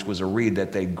scepter, which was a reed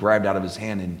that they grabbed out of his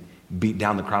hand and beat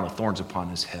down the crown of thorns upon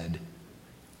his head.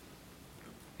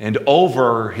 And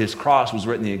over his cross was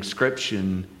written the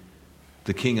inscription,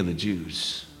 the King of the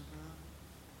Jews.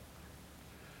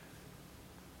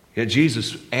 Yet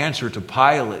Jesus' answer to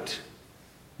Pilate,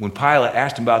 when Pilate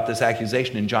asked him about this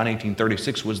accusation in John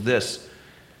 18:36, was this: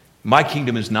 my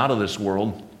kingdom is not of this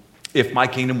world. If my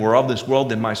kingdom were of this world,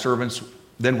 then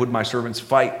would my servants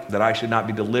fight that I should not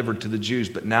be delivered to the Jews.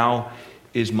 But now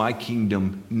is my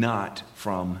kingdom not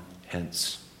from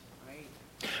hence.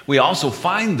 We also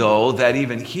find, though, that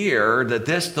even here, that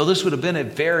though this would have been a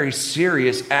very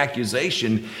serious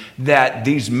accusation, that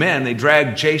these men, they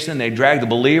dragged Jason, they dragged the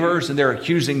believers, and they're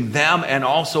accusing them and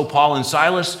also Paul and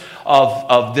Silas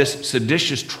of this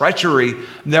seditious treachery.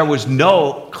 There was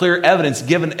no clear evidence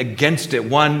given against it.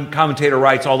 One commentator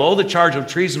writes, although the charge of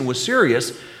treason was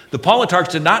serious, the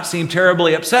politarchs did not seem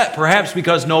terribly upset, perhaps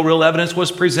because no real evidence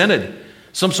was presented.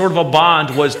 Some sort of a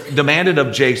bond was demanded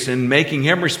of Jason, making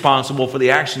him responsible for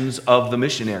the actions of the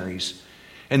missionaries.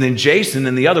 And then Jason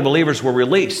and the other believers were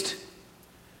released.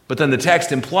 But then the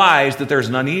text implies that there's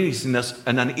an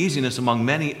uneasiness among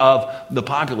many of the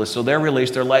populace. So they're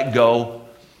released, they're let go.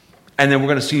 And then we're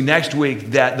going to see next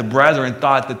week that the brethren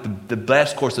thought that the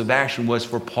best course of action was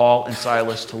for Paul and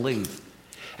Silas to leave.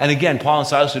 And again, Paul and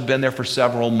Silas had been there for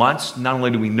several months. Not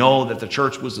only do we know that the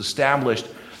church was established,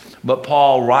 but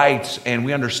Paul writes, and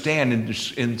we understand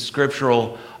in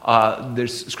scriptural,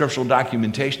 there's scriptural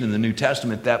documentation in the New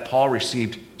Testament that Paul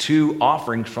received 2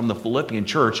 offerings from the Philippian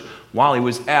church while he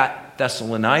was at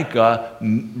Thessalonica,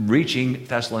 reaching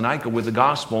Thessalonica with the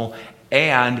gospel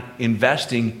and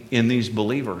investing in these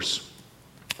believers.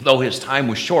 Though his time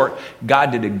was short, God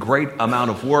did a great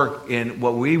amount of work in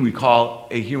what we would call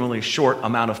a humanly short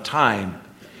amount of time.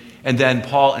 And then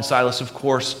Paul and Silas, of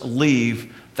course,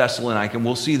 leave Thessalonica, and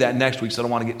we'll see that next week, so I don't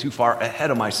want to get too far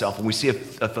ahead of myself. And we see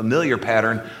a familiar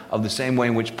pattern of the same way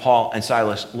in which Paul and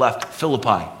Silas left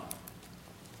Philippi.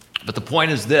 But the point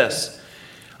is this,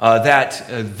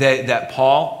 that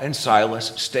Paul and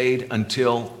Silas stayed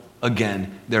until,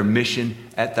 again, their mission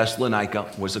at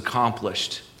Thessalonica was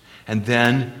accomplished. And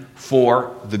then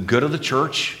for the good of the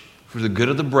church, for the good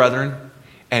of the brethren,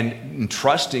 and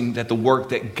trusting that the work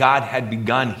that God had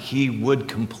begun, he would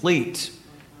complete.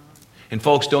 And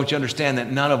folks, don't you understand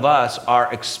that none of us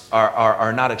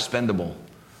are not expendable?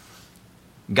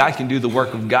 God can do the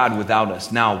work of God without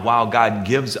us. Now, while God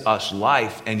gives us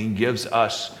life and he gives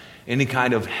us any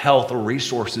kind of health or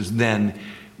resources, then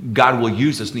God will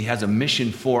use us and he has a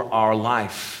mission for our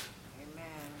life. Amen.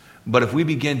 But if we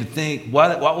begin to think,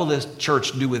 what will this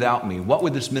church do without me? What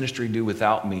would this ministry do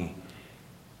without me?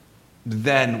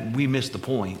 Then we miss the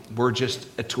point. We're just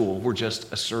a tool. We're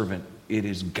just a servant. It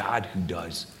is God who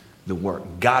does the work.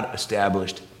 God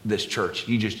established this church.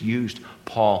 He just used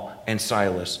Paul and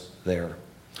Silas there.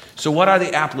 So what are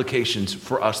the applications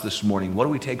for us this morning? What do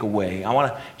we take away? I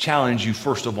want to challenge you,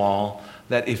 first of all,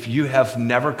 that if you have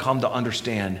never come to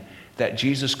understand that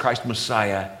Jesus Christ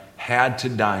Messiah had to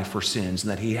die for sins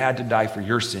and that he had to die for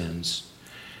your sins,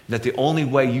 that the only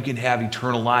way you can have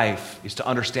eternal life is to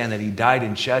understand that he died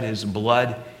and shed his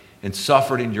blood and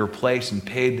suffered in your place and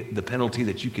paid the penalty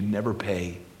that you could never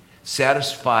pay,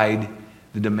 satisfied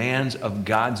the demands of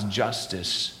God's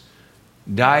justice,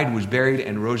 died, was buried,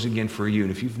 and rose again for you.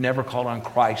 And if you've never called on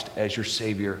Christ as your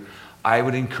Savior, I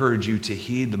would encourage you to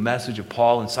heed the message of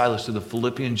Paul and Silas to the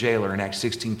Philippian jailer in Acts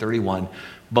 16:31.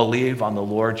 Believe on the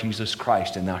Lord Jesus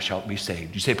Christ and thou shalt be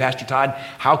saved. You say, Pastor Todd,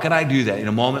 how can I do that? In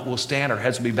a moment we'll stand, our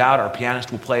heads will be bowed, our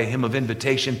pianist will play a hymn of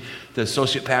invitation, the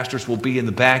associate pastors will be in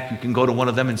the back. You can go to one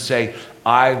of them and say,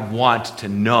 I want to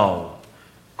know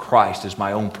Christ as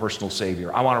my own personal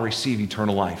Savior. I want to receive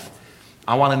eternal life.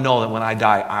 I want to know that when I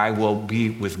die, I will be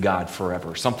with God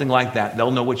forever. Something like that. They'll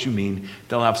know what you mean.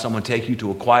 They'll have someone take you to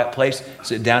a quiet place,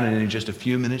 sit down, and in just a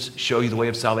few minutes show you the way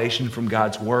of salvation from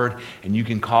God's Word. And you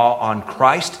can call on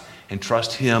Christ and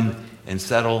trust Him and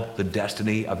settle the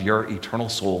destiny of your eternal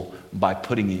soul by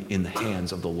putting it in the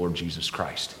hands of the Lord Jesus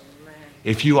Christ.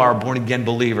 If you are a born-again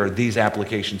believer, these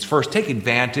applications. First, take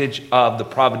advantage of the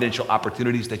providential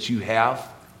opportunities that you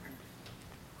have.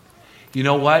 You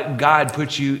know what? God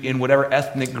puts you in whatever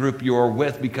ethnic group you're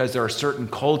with because there are certain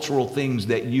cultural things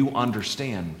that you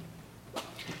understand.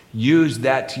 Use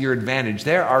that to your advantage.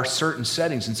 There are certain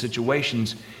settings and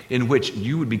situations in which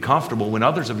you would be comfortable when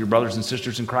others of your brothers and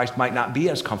sisters in Christ might not be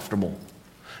as comfortable,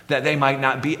 that they might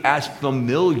not be as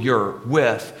familiar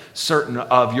with certain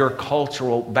of your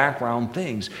cultural background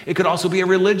things. It could also be a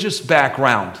religious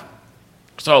background.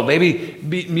 So maybe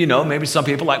some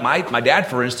people, like my dad,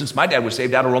 for instance, my dad was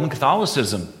saved out of Roman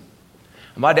Catholicism.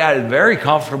 My dad is very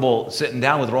comfortable sitting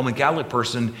down with a Roman Catholic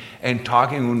person and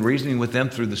talking and reasoning with them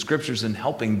through the scriptures and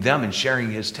helping them and sharing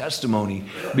his testimony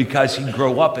because he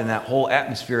grew up in that whole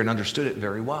atmosphere and understood it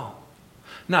very well.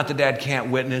 Not that Dad can't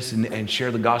witness and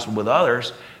share the gospel with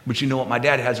others, but you know what? My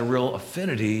dad has a real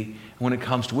affinity when it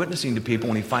comes to witnessing to people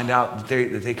when he find out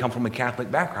that they come from a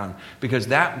Catholic background, because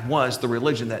that was the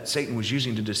religion that Satan was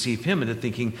using to deceive him into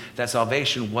thinking that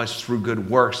salvation was through good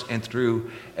works and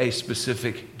through a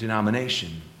specific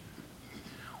denomination.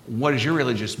 What is your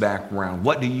religious background?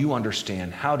 What do you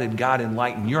understand? How did God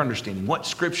enlighten your understanding? What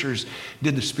scriptures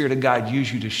did the Spirit of God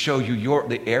use you to show you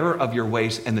the error of your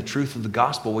ways and the truth of the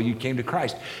gospel when you came to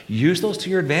Christ? Use those to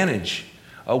your advantage.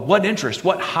 What interests,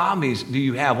 what hobbies do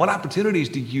you have? What opportunities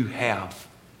do you have?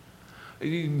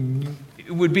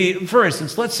 It would be, for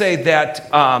instance, let's say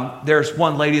that there's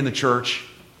one lady in the church,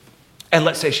 and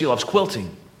let's say she loves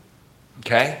quilting,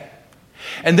 okay?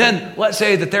 And then let's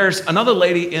say that there's another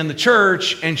lady in the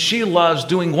church, and she loves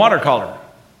doing watercolor.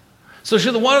 So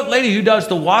should the one lady who does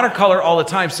the watercolor all the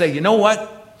time say, you know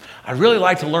what? I'd really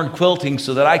like to learn quilting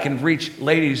so that I can reach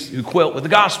ladies who quilt with the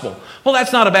gospel. Well,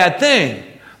 that's not a bad thing.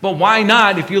 But why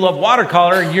not, if you love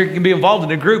watercolor and you can be involved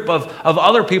in a group of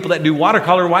other people that do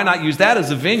watercolor, why not use that as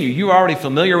a venue? You're already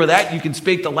familiar with that. You can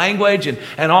speak the language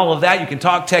and all of that. You can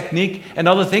talk technique and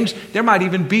other things. There might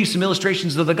even be some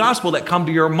illustrations of the gospel that come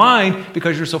to your mind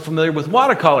because you're so familiar with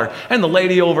watercolor. And the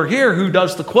lady over here who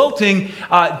does the quilting,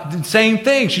 same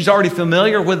thing. She's already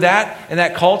familiar with that and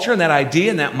that culture and that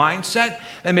idea and that mindset.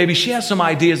 And maybe she has some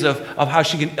ideas of how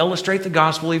she can illustrate the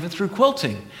gospel even through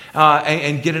quilting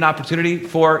and get an opportunity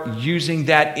for using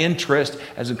that interest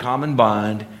as a common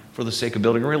bond for the sake of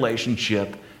building a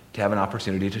relationship to have an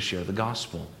opportunity to share the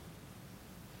gospel.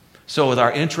 So with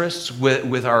our interests,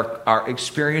 with our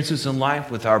experiences in life,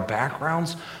 with our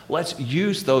backgrounds, let's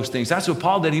use those things. That's what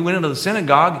Paul did. He went into the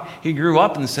synagogue. He grew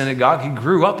up in the synagogue. He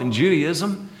grew up in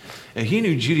Judaism. And he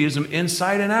knew Judaism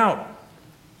inside and out.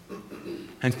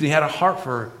 And he had a heart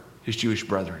for his Jewish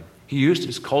brethren. He used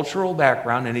his cultural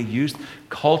background and he used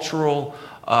cultural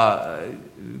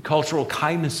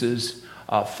kindnesses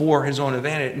for his own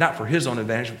advantage, not for his own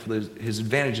advantage, but for his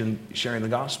advantage in sharing the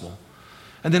gospel.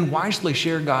 And then wisely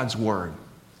share God's word.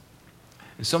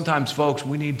 And sometimes, folks,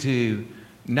 we need to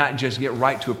not just get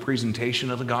right to a presentation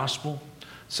of the gospel.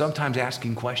 Sometimes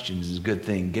asking questions is a good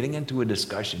thing. Getting into a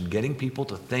discussion, getting people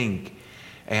to think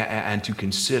and to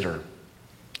consider.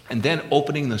 And then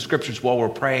opening the scriptures while we're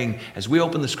praying. As we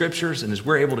open the scriptures and as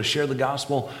we're able to share the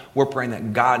gospel, we're praying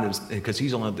that God, because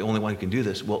he's the only one who can do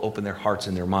this, will open their hearts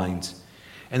and their minds.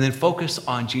 And then focus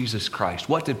on Jesus Christ.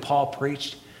 What did Paul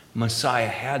preach? Messiah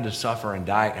had to suffer and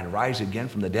die and rise again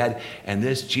from the dead. And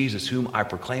this Jesus whom I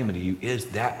proclaim unto you is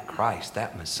that Christ,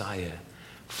 that Messiah.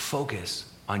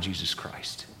 Focus on Jesus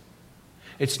Christ.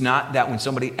 It's not that when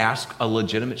somebody asks a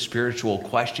legitimate spiritual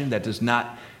question that does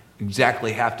not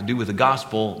exactly have to do with the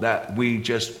gospel, that we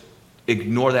just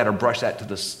ignore that or brush that to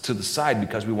the side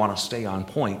because we want to stay on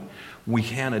point. We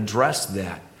can address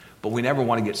that, but we never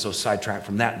want to get so sidetracked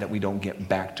from that we don't get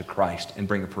back to Christ and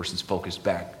bring a person's focus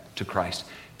back to Christ,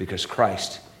 because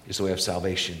Christ is the way of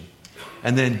salvation.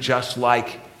 And then just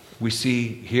like we see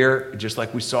here, just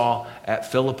like we saw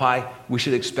at Philippi, we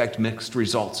should expect mixed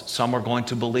results. Some are going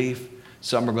to believe,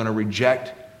 some are going to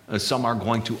reject, some are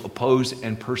going to oppose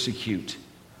and persecute.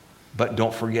 But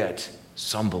don't forget,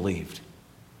 some believed.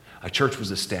 A church was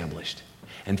established.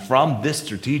 And from this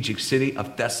strategic city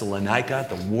of Thessalonica,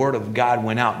 the word of God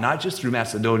went out, not just through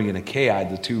Macedonia and Achaia,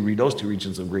 those two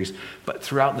regions of Greece, but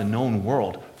throughout the known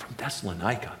world from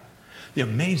Thessalonica. The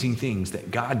amazing things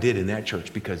that God did in that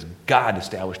church because God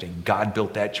established and God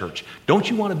built that church. Don't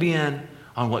you want to be in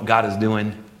on what God is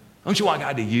doing? Don't you want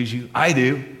God to use you? I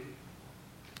do.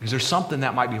 Is there something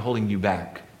that might be holding you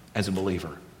back as a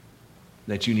believer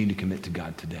that you need to commit to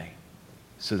God today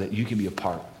so that you can be a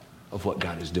part of what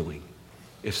God is doing?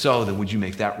 If so, then would you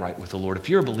make that right with the Lord? If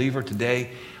you're a believer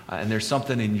today and there's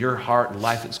something in your heart and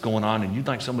life that's going on and you'd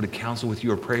like someone to counsel with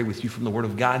you or pray with you from the Word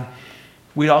of God,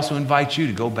 we'd also invite you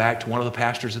to go back to one of the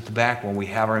pastors at the back when we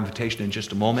have our invitation in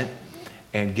just a moment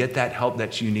and get that help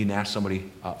that you need and ask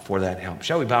somebody for that help.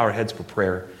 Shall we bow our heads for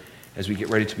prayer as we get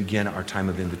ready to begin our time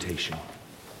of invitation?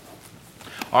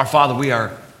 Our Father, we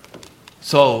are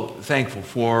so thankful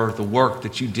for the work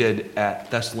that you did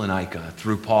at Thessalonica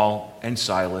through Paul and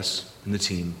Silas and the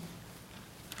team.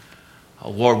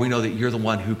 Lord, we know that you're the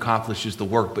one who accomplishes the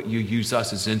work, but you use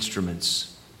us as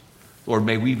instruments. Lord,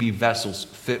 may we be vessels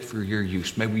fit for your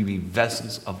use. May we be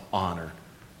vessels of honor.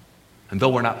 And though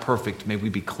we're not perfect, may we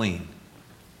be clean.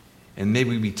 And may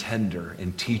we be tender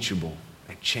and teachable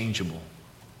and changeable.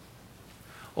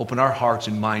 Open our hearts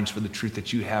and minds for the truth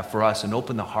that you have for us, and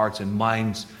open the hearts and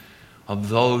minds of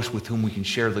those with whom we can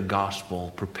share the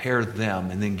gospel. Prepare them,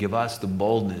 and then give us the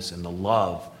boldness and the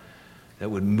love that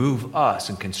would move us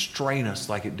and constrain us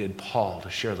like it did Paul to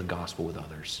share the gospel with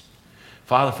others.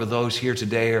 Father, for those here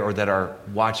today or that are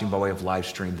watching by way of live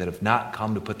stream that have not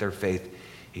come to put their faith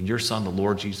in your Son, the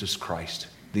Lord Jesus Christ,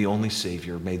 the only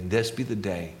Savior, may this be the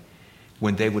day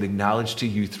when they would acknowledge to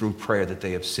you through prayer that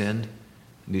they have sinned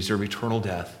and deserve eternal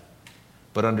death,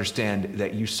 but understand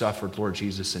that you suffered, Lord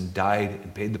Jesus, and died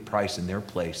and paid the price in their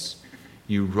place.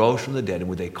 You rose from the dead, and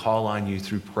would they call on you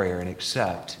through prayer and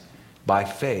accept by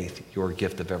faith your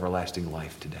gift of everlasting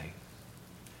life today.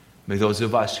 May those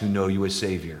of us who know you as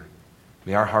Savior,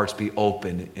 may our hearts be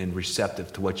open and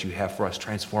receptive to what you have for us.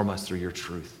 Transform us through your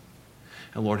truth.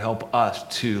 And Lord, help us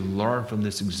to learn from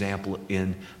this example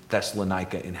in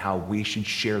Thessalonica and how we should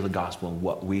share the gospel and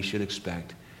what we should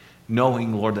expect,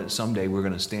 knowing, Lord, that someday we're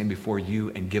going to stand before you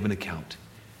and give an account.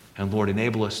 And Lord,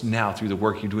 enable us now through the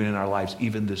work you're doing in our lives,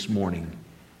 even this morning,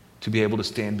 to be able to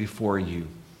stand before you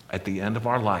at the end of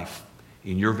our life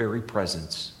in your very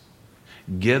presence,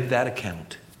 give that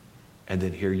account, and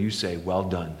then hear you say, well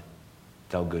done,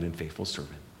 thou good and faithful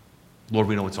servant. Lord,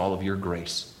 we know it's all of your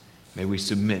grace. May we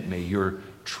submit. May your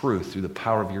truth, through the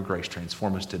power of your grace,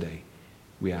 transform us today.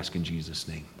 We ask in Jesus'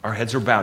 name. Our heads are bowed.